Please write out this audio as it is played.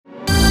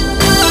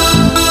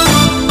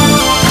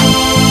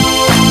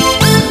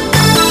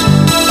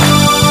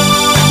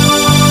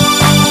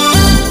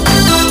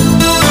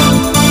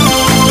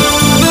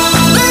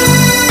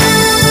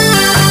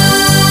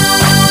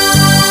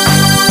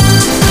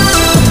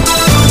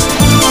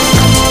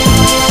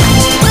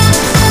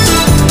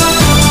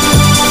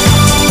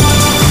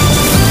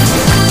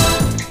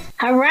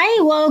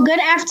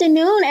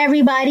afternoon,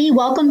 everybody.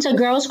 Welcome to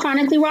Girls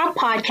Chronically Rock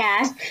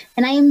podcast.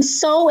 And I am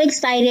so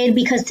excited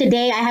because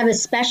today I have a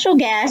special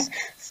guest,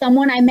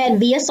 someone I met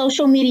via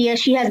social media.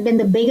 She has been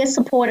the biggest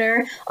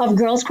supporter of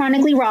Girls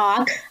Chronically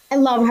Rock. I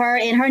love her,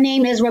 and her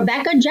name is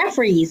Rebecca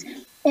Jeffries.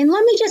 And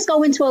let me just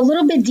go into a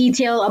little bit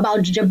detail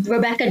about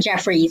Rebecca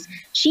Jeffries.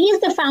 She is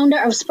the founder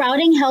of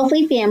Sprouting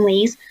Healthy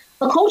Families,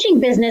 a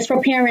coaching business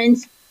for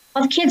parents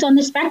of kids on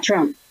the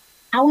spectrum.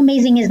 How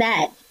amazing is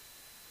that?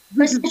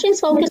 Her sessions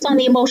focus on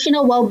the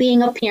emotional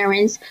well-being of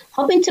parents,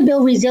 helping to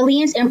build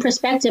resilience and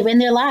perspective in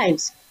their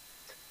lives.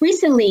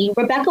 Recently,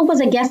 Rebecca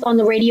was a guest on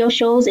the radio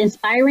shows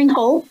Inspiring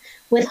Hope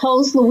with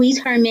host Louise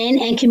Herman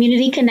and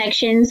Community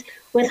Connections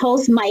with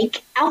host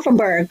Mike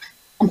Alfenberg.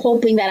 I'm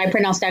hoping that I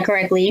pronounced that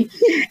correctly,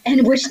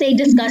 in which they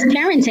discussed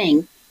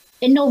parenting.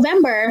 In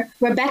November,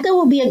 Rebecca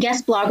will be a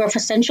guest blogger for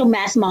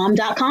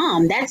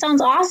centralmassmom.com. That sounds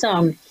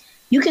awesome.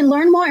 You can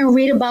learn more and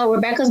read about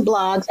Rebecca's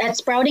blogs at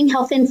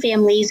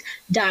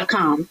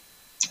sproutinghealthandfamilies.com.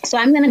 So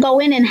I'm going to go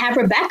in and have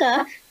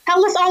Rebecca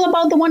tell us all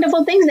about the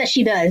wonderful things that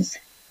she does.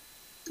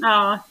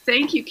 Oh,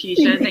 thank you,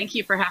 Keisha. Thank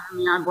you for having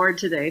me on board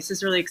today. This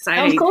is really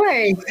exciting. Of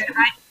course.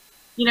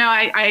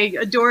 I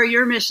adore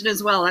your mission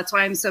as well. That's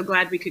why I'm so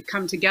glad we could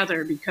come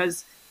together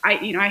because I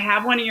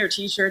have one of your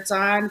T-shirts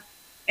on.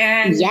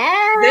 And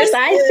yes,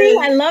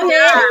 I love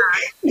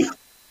it.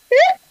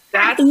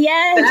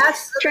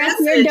 That's trust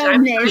your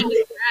dopeness.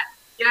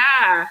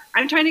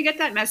 I'm trying to get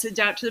that message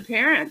out to the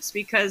parents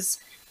because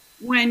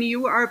when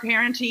you are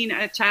parenting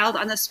a child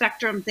on the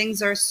spectrum,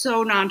 things are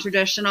so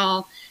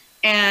non-traditional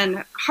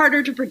and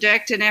harder to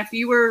predict. And if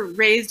you were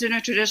raised in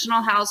a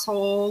traditional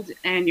household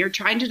and you're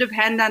trying to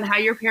depend on how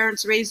your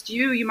parents raised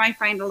you, you might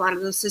find a lot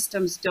of those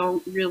systems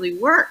don't really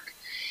work.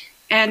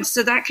 And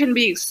so that can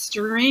be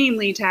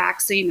extremely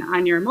taxing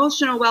on your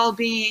emotional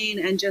well-being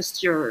and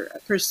just your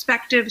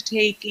perspective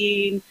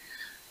taking.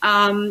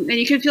 And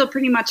you can feel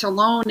pretty much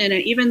alone in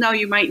it, even though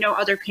you might know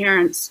other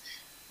parents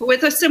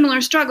with a similar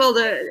struggle.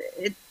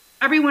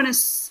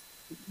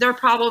 Their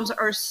problems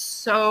are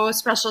so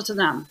special to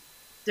them.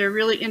 They're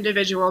really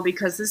individual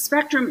because the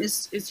spectrum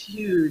is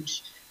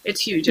huge.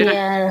 It's huge.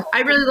 And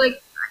I really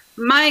like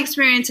my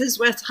experiences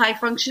with high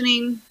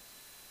functioning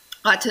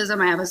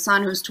autism. I have a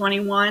son who's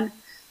 21.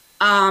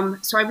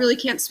 So I really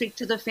can't speak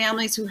to the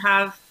families who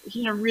have,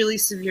 really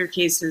severe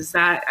cases.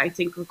 That I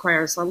think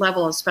requires a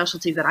level of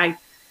specialty that I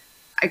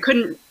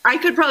could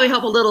probably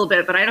help a little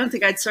bit, but I don't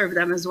think I'd serve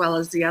them as well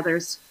as the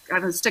others. I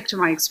would stick to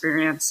my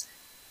experience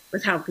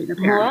with helping the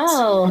parents.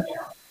 Wow.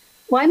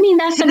 Well, I mean,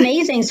 that's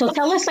amazing. So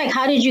tell us,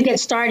 how did you get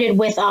started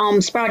with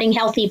Sprouting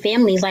Healthy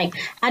Families?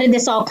 How did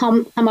this all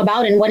come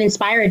about and what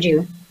inspired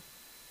you?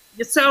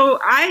 So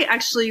I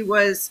actually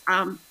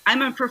I'm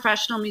a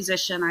professional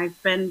musician.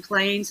 I've been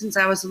playing since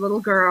I was a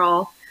little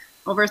girl,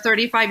 over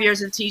 35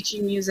 years of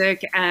teaching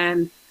music,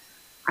 and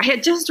I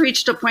had just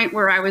reached a point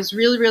where I was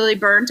really, really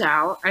burnt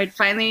out. I'd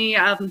finally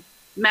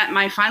met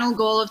my final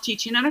goal of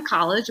teaching at a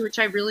college, which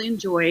I really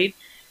enjoyed,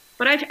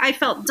 but I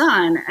felt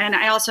done. And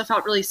I also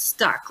felt really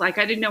stuck. I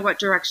didn't know what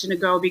direction to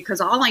go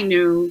because all I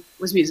knew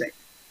was music.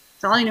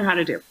 That's all I knew how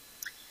to do.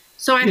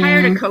 So I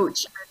hired a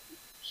coach.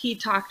 He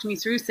talked me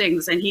through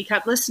things and he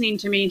kept listening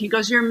to me. And he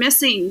goes, "You're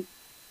missing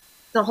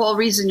the whole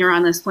reason you're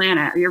on this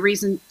planet, your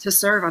reason to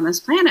serve on this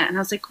planet." And I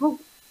was like, "Well,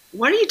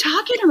 what are you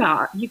talking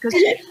about?" He goes,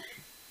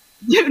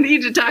 "You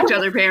need to talk to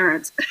other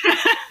parents."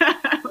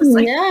 I was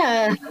like,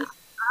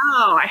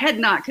 oh, I had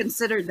not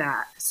considered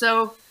that.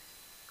 So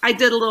I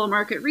did a little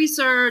market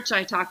research.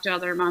 I talked to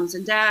other moms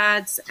and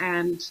dads,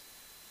 and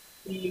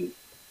the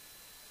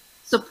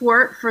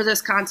support for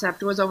this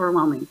concept was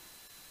overwhelming.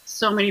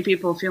 So many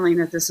people feeling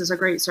that this is a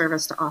great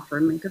service to offer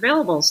and make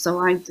available. So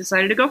I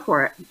decided to go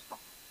for it.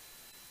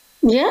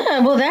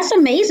 Yeah, well, that's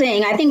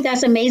amazing. I think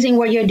that's amazing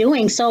what you're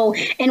doing. So,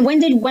 and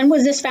when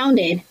was this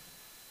founded?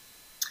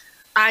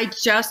 I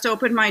just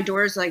opened my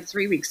doors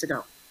 3 weeks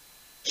ago.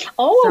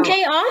 Oh,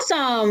 okay,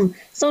 awesome.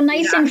 So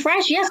nice and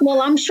fresh. Yes,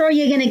 well, I'm sure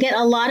you're going to get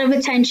a lot of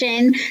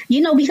attention,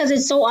 because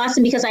it's so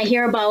awesome because I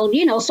hear about,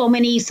 so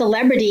many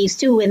celebrities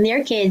too and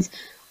their kids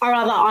are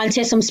on the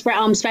autism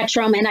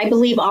spectrum. And I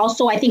believe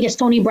also, I think it's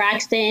Tony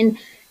Braxton,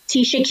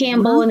 Tisha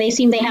Campbell, and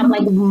they have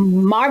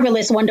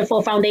marvelous,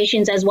 wonderful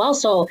foundations as well.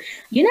 So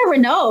you never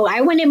know.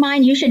 I wouldn't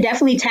mind. You should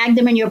definitely tag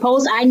them in your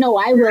post. I know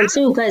I will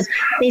too, because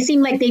they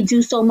seem like they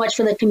do so much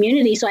for the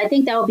community. So I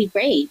think that would be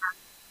great.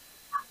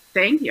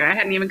 Thank you. I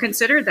hadn't even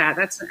considered that.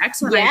 That's an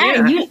excellent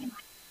idea.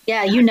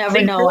 You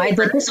never know.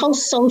 But this whole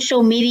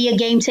social media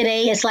game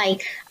today, it's I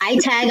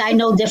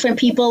know different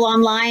people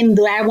online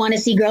that I want to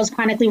see Girls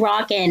Chronically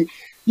Rock, and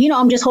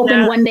I'm just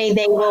hoping one day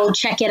they will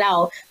check it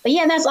out. But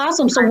yeah, that's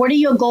awesome. So what are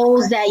your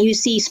goals that you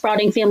see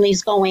Sprouting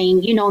Families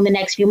going, in the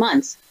next few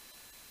months?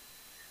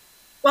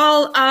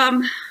 Well,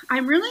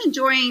 I'm really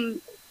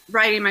enjoying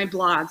writing my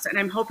blogs, and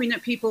I'm hoping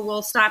that people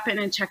will stop in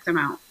and check them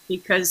out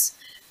because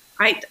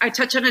I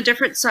touch on a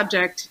different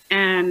subject,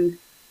 and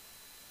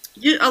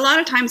a lot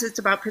of times it's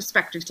about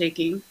perspective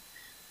taking,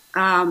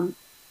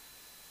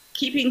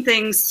 keeping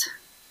things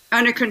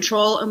under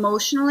control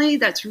emotionally.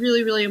 That's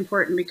really, really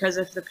important because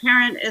if the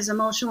parent is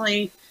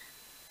emotionally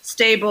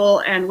stable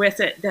and with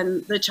it,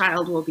 then the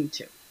child will be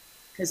too.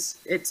 Because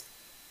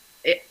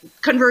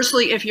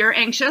conversely, if you're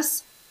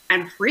anxious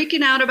and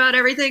freaking out about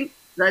everything,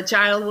 the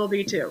child will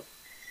be too.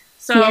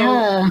 So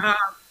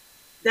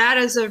that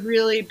is a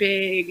really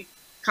big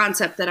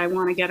concept that I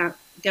want to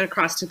get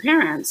across to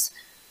parents.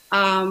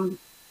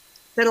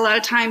 That a lot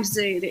of times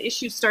the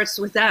issue starts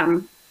with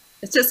them.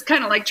 It's just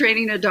kind of like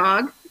training a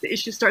dog. The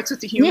issue starts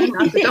with the human,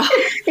 not the dog.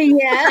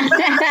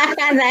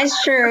 Yeah,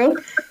 that's true.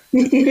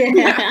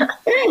 Yeah.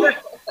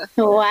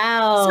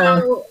 Wow.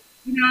 So,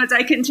 as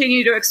I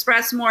continue to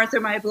express more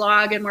through my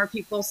blog and more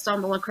people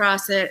stumble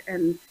across it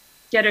and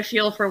get a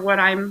feel for what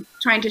I'm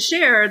trying to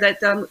share, that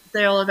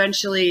they'll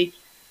eventually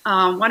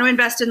want to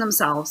invest in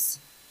themselves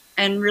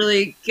and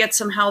really get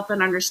some help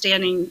in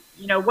understanding,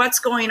 what's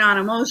going on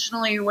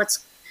emotionally,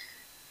 what's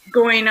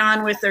going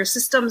on with their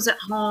systems at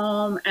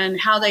home, and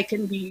how they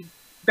can be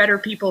better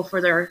people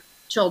for their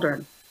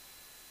children.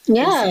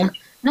 Yeah.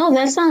 No,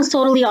 that sounds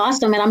totally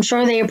awesome. And I'm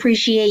sure they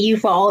appreciate you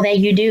for all that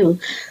you do.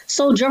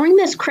 So during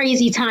this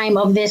crazy time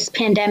of this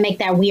pandemic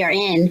that we are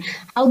in,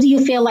 how do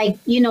you feel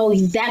like,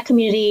 that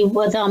community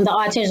with the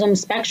autism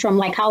spectrum,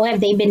 like how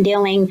have they been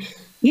dealing,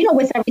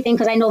 with everything?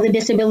 Because I know the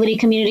disability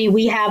community,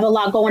 we have a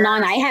lot going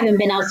on. I haven't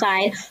been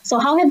outside. So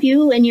how have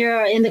you and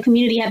in the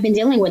community have been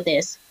dealing with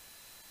this?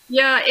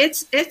 Yeah,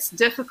 it's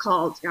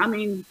difficult. I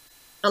mean,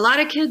 a lot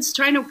of kids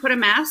trying to put a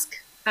mask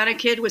on a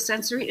kid with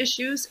sensory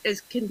issues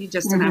can be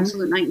just an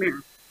absolute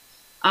nightmare.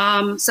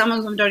 Some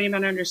of them don't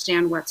even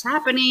understand what's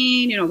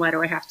happening. Why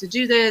do I have to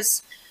do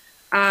this?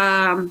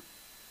 So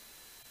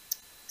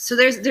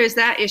there's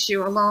that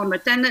issue alone.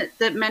 But then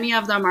that many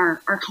of them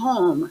are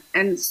home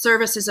and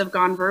services have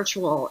gone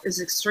virtual is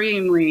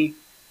extremely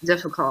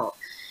difficult.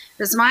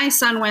 Because my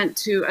son went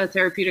to a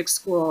therapeutic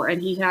school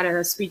and he had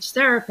a speech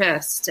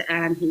therapist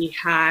and he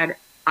had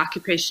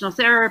occupational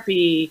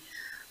therapy.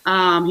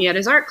 He had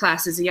his art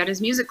classes, he had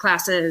his music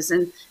classes.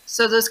 And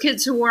so those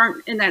kids who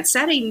weren't in that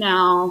setting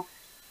now,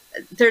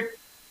 they're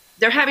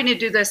having to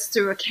do this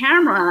through a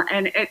camera,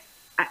 and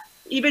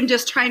even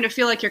just trying to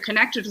feel like you're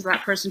connected with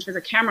that person through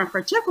the camera for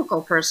a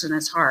typical person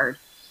is hard.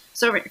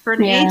 So for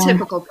an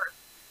atypical person,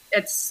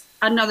 it's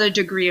another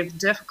degree of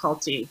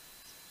difficulty.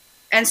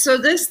 And so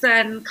this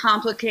then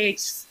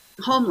complicates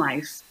home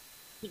life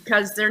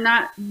because they're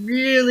not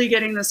really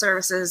getting the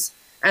services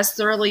as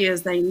thoroughly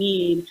as they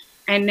need.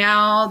 And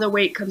now the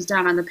weight comes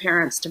down on the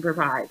parents to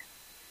provide.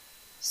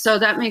 So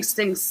that makes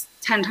things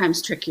 10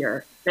 times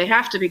trickier. They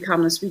have to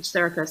become the speech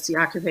therapist, the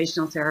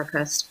occupational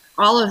therapist,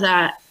 all of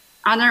that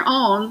on their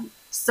own.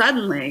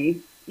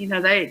 Suddenly,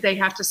 they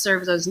have to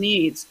serve those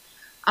needs.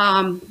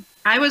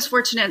 I was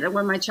fortunate that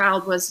when my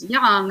child was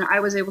young, I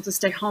was able to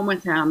stay home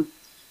with him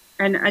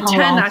and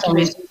attend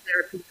occupational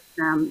therapy with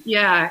them.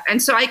 Yeah,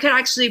 and so I could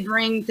actually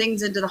bring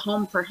things into the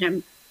home for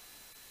him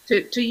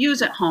to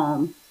use at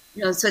home.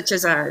 Such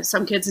as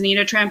some kids need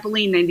a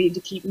trampoline, they need to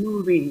keep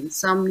moving.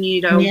 Some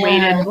need a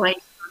weighted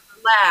blanket on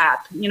the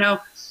lap,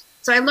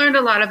 So I learned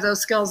a lot of those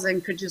skills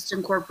and could just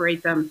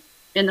incorporate them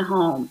in the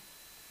home.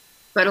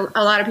 But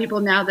a lot of people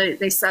now,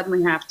 they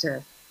suddenly have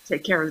to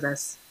take care of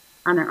this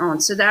on their own.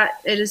 So that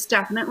it is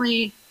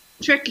definitely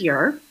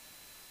trickier.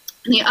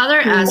 And the other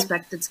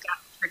aspect that's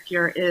gotten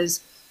trickier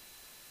is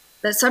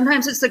that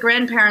sometimes it's the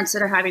grandparents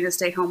that are having to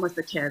stay home with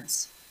the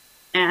kids.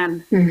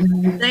 And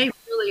they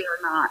really are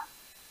not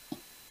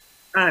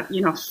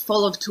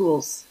full of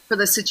tools for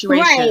the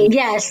situation. Right,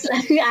 yes,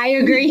 I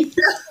agree.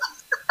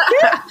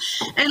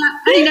 And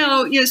I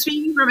know,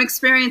 speaking from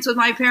experience with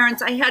my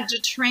parents, I had to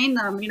train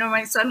them.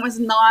 My son was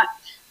not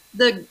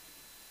the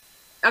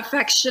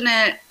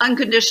affectionate,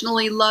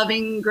 unconditionally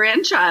loving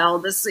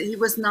grandchild. He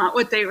was not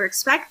what they were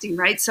expecting,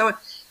 right? So I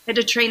had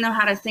to train them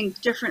how to think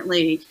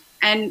differently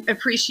and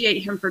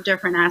appreciate him for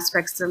different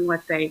aspects than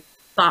what they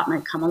thought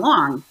might come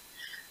along.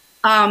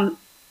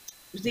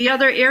 The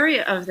other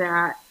area of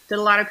that a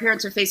lot of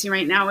parents are facing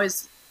right now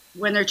is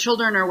when their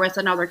children are with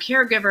another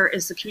caregiver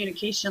is the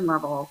communication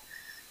level.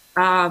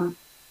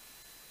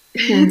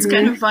 It's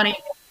kind of funny.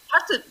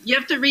 You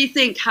have to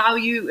rethink how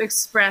you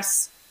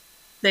express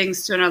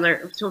things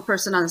to a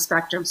person on the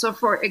spectrum. So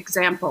for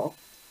example,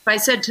 if I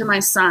said to my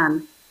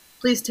son,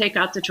 please take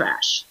out the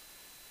trash.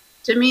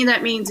 To me,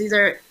 that means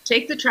either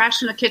take the trash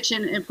from the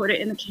kitchen and put it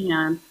in the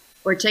can,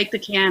 or take the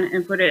can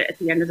and put it at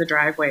the end of the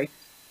driveway.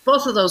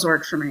 Both of those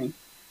work for me.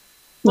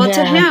 Well,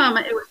 to him,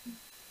 it was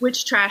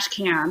which trash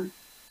can,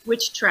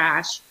 which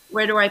trash,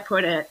 where do I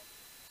put it?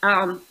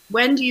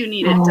 When do you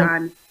need it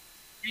done?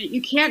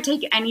 You can't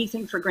take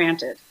anything for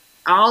granted.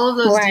 All of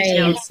those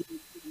details.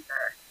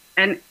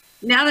 And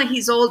now that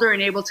he's older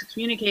and able to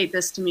communicate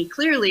this to me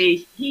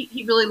clearly,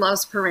 he really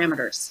loves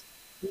parameters.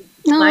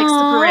 He likes the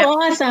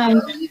parameters.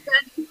 Awesome.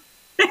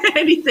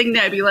 Anything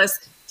nebulous,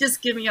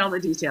 just give me all the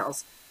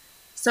details.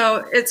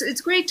 So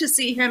it's great to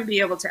see him be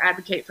able to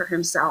advocate for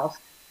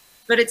himself,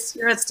 but it's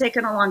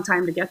taken a long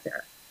time to get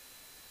there.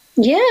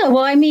 Yeah,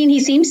 well, I mean,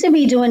 he seems to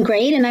be doing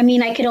great. And I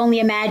mean, I could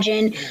only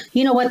imagine,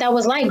 what that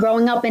was like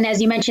growing up. And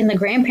as you mentioned, the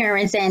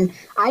grandparents. And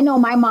I know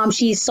my mom,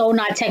 she's so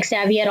not tech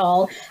savvy at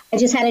all. I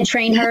just had to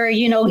train her,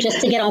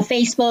 just to get on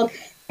Facebook.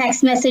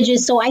 text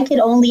messages, so I could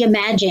only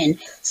imagine.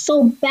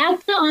 So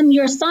back to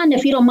your son,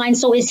 if you don't mind.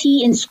 So is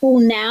he in school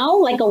now,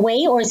 like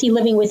away, or is he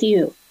living with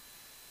you?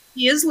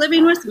 He is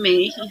living with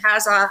me. He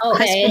has a high school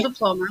Okay.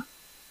 diploma.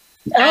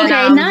 And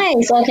Okay,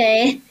 nice.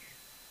 Okay.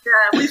 yeah,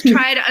 we've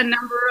tried a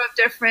number of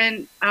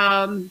different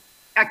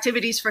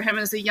activities for him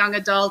as a young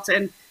adult,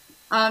 and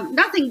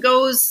nothing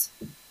goes,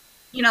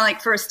 you know,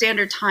 like for a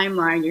standard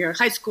timeline. You're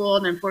high school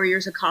and then 4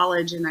 years of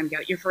college and then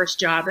get your first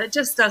job. It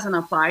just doesn't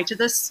apply to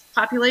this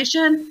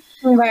population.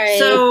 Right.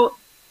 So,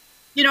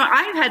 you know,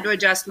 I've had to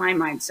adjust my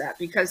mindset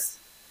because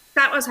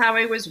that was how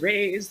I was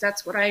raised.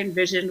 That's what I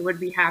envisioned would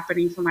be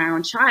happening for my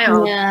own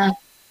child. Yeah.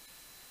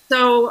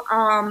 So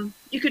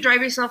you could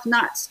drive yourself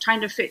nuts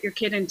trying to fit your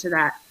kid into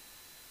that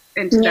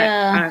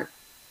Yeah.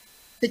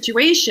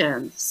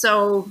 situation.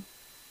 So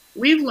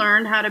we've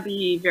learned how to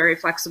be very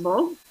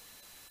flexible,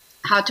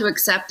 how to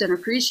accept and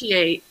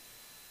appreciate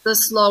the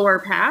slower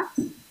path,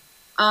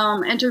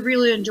 and to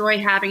really enjoy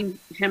having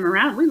him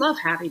around. We love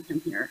having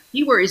him here.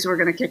 He worries we're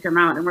going to kick him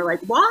out, and we're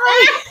like,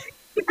 why?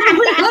 We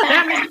love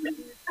having him here.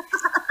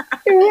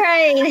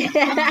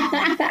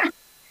 Right.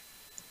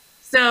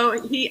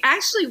 So he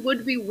actually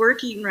would be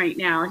working right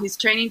now. He's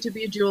training to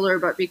be a jeweler,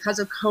 but because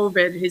of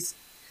COVID,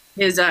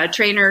 his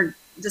trainer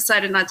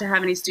decided not to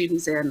have any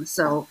students in.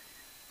 So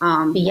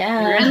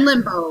Yeah. we're in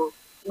limbo.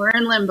 We're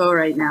in limbo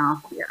right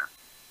now. Yeah.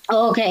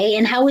 Okay.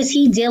 And how is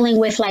he dealing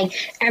with like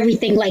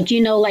everything, like,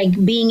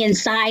 like being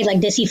inside? Like,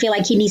 does he feel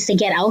like he needs to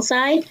get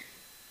outside?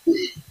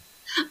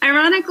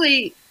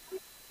 Ironically,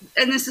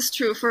 and this is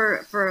true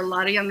for a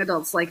lot of young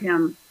adults like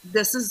him,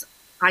 this is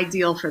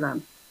ideal for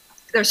them.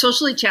 They're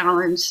socially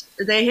challenged.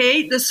 They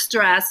hate the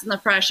stress and the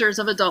pressures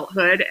of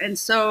adulthood. And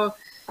so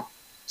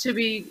to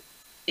be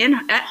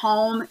at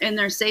home in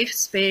their safe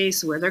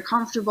space where they're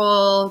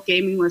comfortable,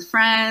 gaming with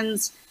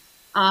friends,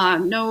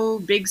 no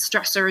big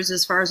stressors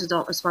as far as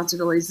adult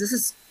responsibilities. This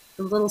is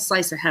a little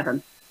slice of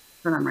heaven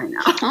for them right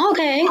now.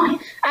 Okay.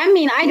 I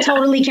mean, I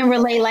totally can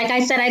relate. Like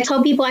I said, I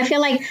told people I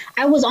feel like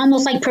I was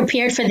almost like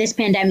prepared for this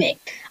pandemic.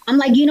 I'm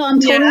like, I'm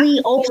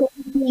totally open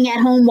to being at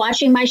home,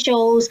 watching my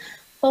shows,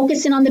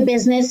 focusing on the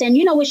business. And,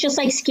 it's just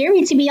like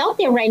scary to be out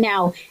there right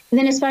now. And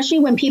then especially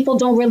when people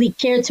don't really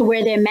care to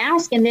wear their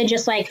mask and they're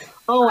just like,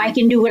 oh, I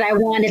can do what I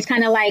want. It's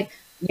kind of like,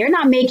 you're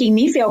not making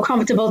me feel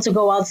comfortable to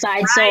go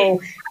outside. Right.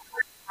 So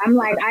I'm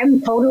like,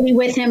 I'm totally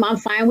with him. I'm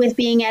fine with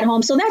being at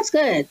home. So that's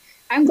good.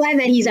 I'm glad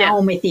that he's at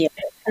home with you.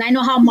 And I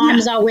know how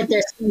moms are with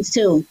their sons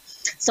too.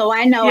 So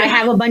I know I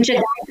have a bunch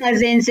of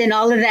cousins and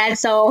all of that.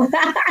 So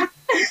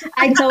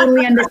I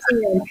totally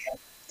understand.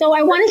 So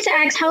I wanted to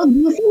ask, how do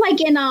you feel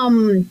like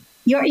in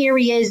your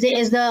area is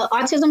the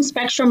autism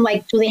spectrum,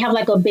 like, do they have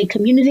like a big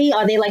community?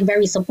 Are they like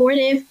very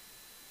supportive?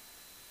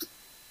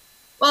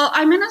 Well,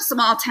 I'm in a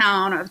small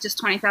town of just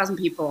 20,000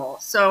 people.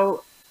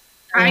 So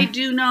I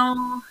do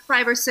know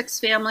 5 or 6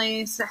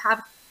 families that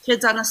have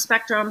kids on the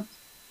spectrum.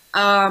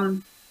 I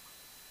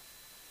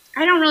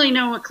don't really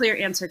know a clear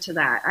answer to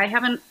that. I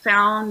haven't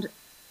found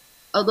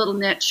a little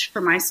niche for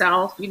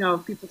myself,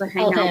 people to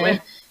hang out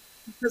with,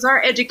 because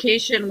our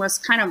education was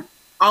kind of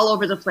all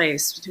over the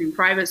place between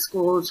private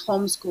schools,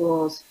 home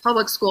schools,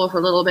 public school for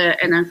a little bit,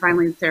 and then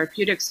finally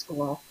therapeutic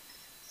school.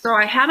 So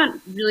I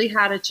haven't really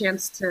had a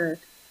chance to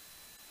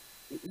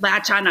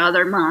latch on to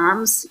other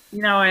moms,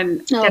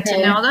 and get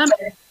to know them.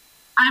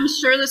 I'm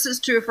sure this is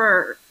true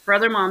for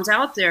other moms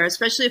out there,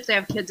 especially if they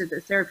have kids at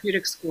the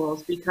therapeutic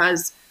schools,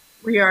 because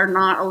we are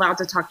not allowed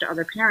to talk to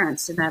other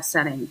parents in that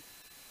setting.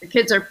 The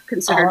kids are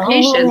considered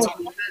patients. Because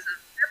of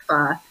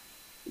HIPAA,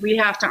 we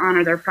have to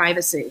honor their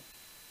privacy.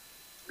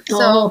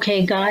 So,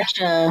 okay,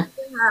 gotcha.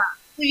 Yeah,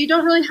 so you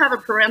don't really have a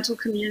parental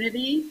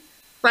community,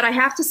 but I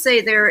have to say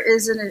there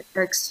is an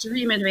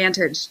extreme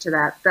advantage to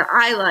that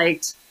I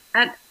liked.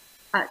 And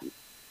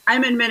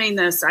I'm admitting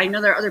this. I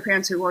know there are other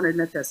parents who won't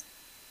admit this.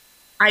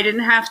 I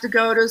didn't have to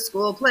go to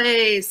school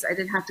plays. I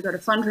didn't have to go to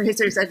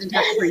fundraisers. I didn't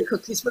have to bring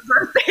cookies for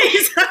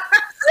birthdays.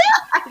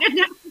 I didn't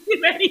have to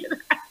do any of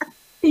that.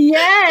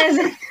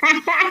 Yes.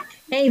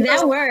 Hey,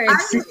 that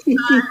works.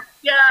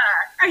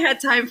 I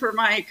had time for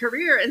my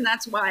career, and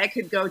that's why I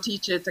could go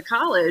teach at the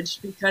college,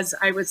 because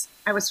I was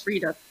free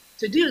to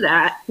do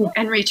that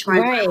and reach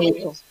my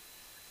goals.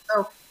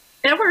 So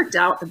it worked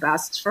out the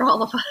best for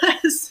all of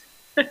us.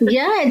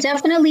 Yeah, it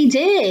definitely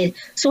did.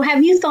 So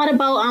have you thought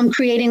about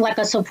creating like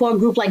a support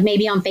group, like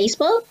maybe on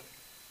Facebook?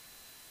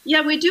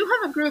 Yeah, we do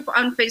have a group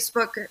on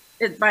Facebook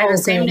by the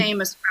same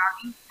name as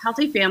Sprouting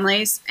Healthy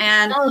Families,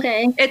 and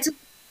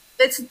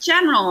it's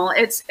general.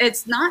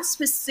 It's not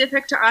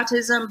specific to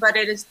autism, but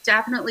it is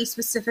definitely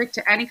specific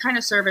to any kind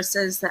of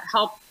services that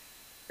help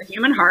the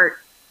human heart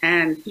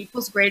and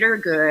people's greater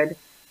good.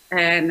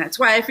 And that's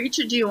why I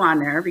featured you on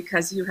there,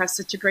 because you have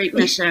such a great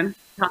mission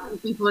helping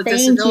people with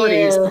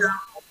disabilities. So you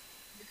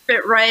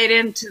fit right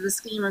into the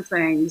scheme of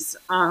things.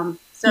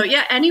 So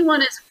yeah,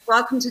 anyone is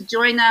welcome to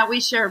join that.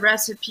 We share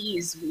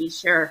recipes, we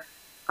share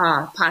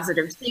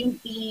positive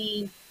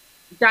thinking,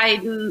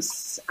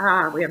 guidance.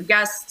 We have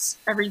guests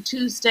every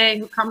Tuesday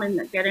who come in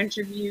and get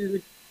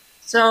interviewed.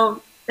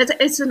 So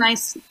it's a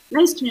nice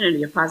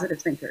community of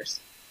positive thinkers.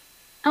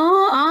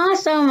 Oh,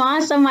 awesome,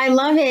 awesome. I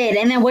love it.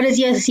 And then what does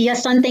your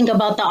son think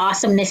about the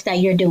awesomeness that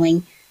you're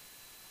doing?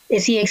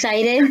 Is he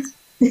excited?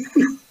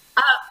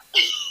 Uh,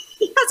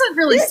 he hasn't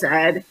really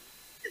said.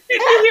 He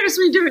hears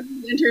me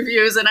doing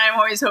interviews, and I'm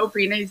always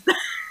hoping he's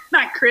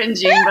not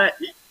cringing, but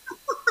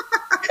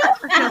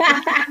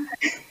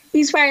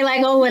He's probably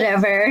like, oh,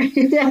 whatever.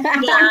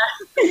 yeah.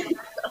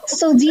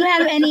 So, do you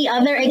have any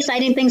other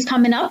exciting things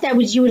coming up that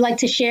you would like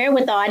to share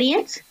with the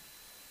audience?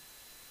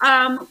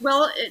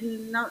 Well,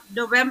 in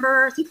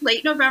November, I think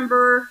late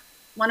November,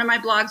 one of my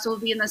blogs will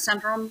be in the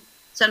Central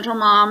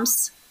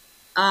Moms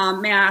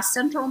Mass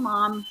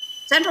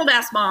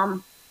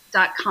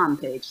centralmassmom.com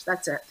page.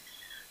 That's it.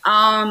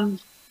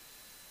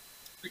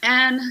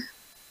 And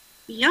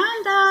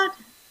beyond that,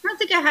 I don't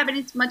think I have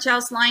much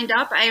else lined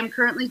up. I am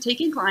currently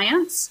taking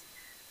clients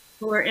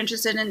who are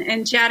interested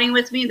in chatting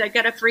with me. They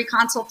get a free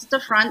consult at the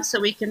front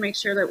so we can make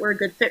sure that we're a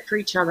good fit for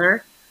each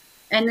other.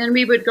 And then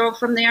we would go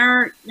from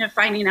there,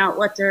 finding out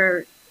what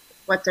their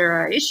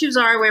issues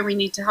are, where we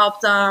need to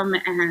help them,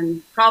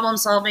 and problem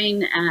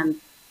solving, and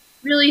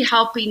really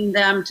helping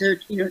them to,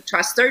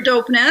 trust their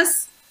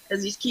dopeness,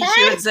 as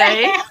Keisha would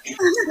say.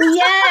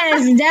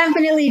 Yes,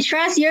 definitely.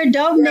 Trust your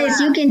dopeness.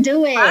 Yeah. You can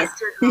do it.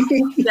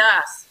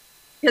 Yes.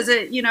 Because,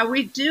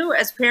 we do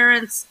as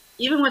parents,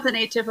 even with an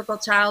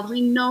atypical child, we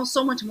know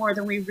so much more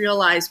than we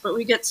realize, but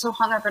we get so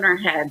hung up in our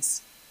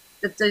heads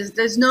that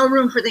there's no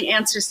room for the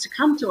answers to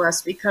come to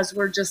us because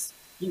we're just,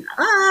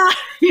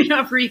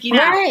 freaking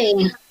out.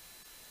 Right.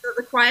 So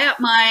the quiet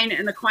mind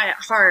and the quiet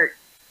heart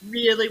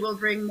really will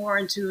bring more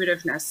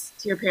intuitiveness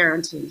to your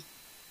parenting.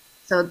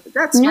 So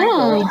that's my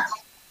goal.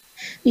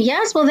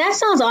 Yes, well, that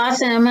sounds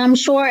awesome. I'm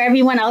sure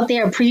everyone out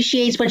there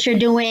appreciates what you're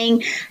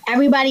doing.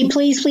 Everybody,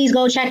 please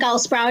go check out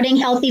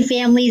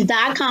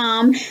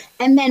sproutinghealthyfamilies.com.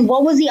 And then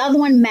what was the other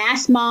one?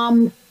 Mass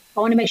Mom. I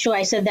want to make sure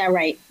I said that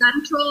right.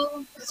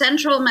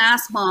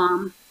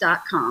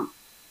 Centralmassmom.com.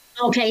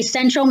 Okay,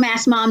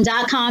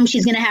 centralmassmom.com.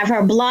 She's going to have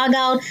her blog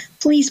out.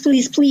 Please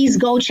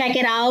go check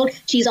it out.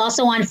 She's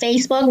also on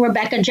Facebook,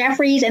 Rebecca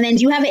Jeffries. And then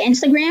do you have an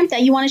Instagram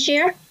that you want to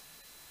share?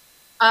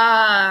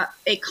 A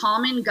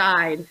Common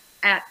Guide,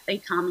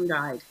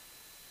 @A_Common_Guide.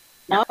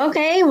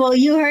 Okay, well,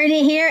 you heard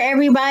it here,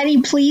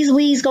 everybody.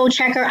 Please go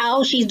check her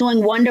out. She's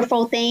doing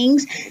wonderful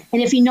things.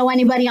 And if you know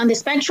anybody on the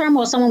spectrum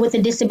or someone with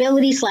a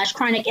disability /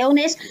 chronic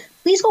illness,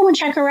 please go and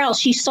check her out.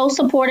 She's so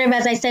supportive.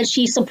 As I said,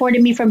 she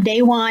supported me from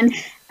day one.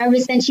 Ever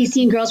since she's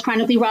seen Girls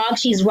Chronically Rock,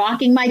 she's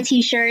rocking my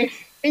t-shirt.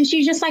 And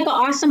she's just like an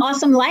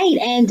awesome light.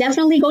 And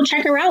definitely go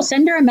check her out.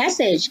 Send her a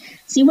message.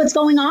 See what's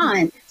going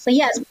on. So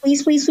yes,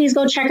 please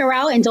go check her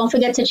out. And don't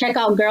forget to check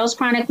out Girls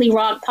Chronically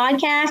Rock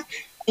podcast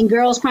and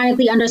Girls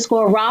Chronically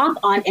 _Rock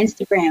on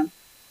Instagram.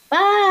 Bye.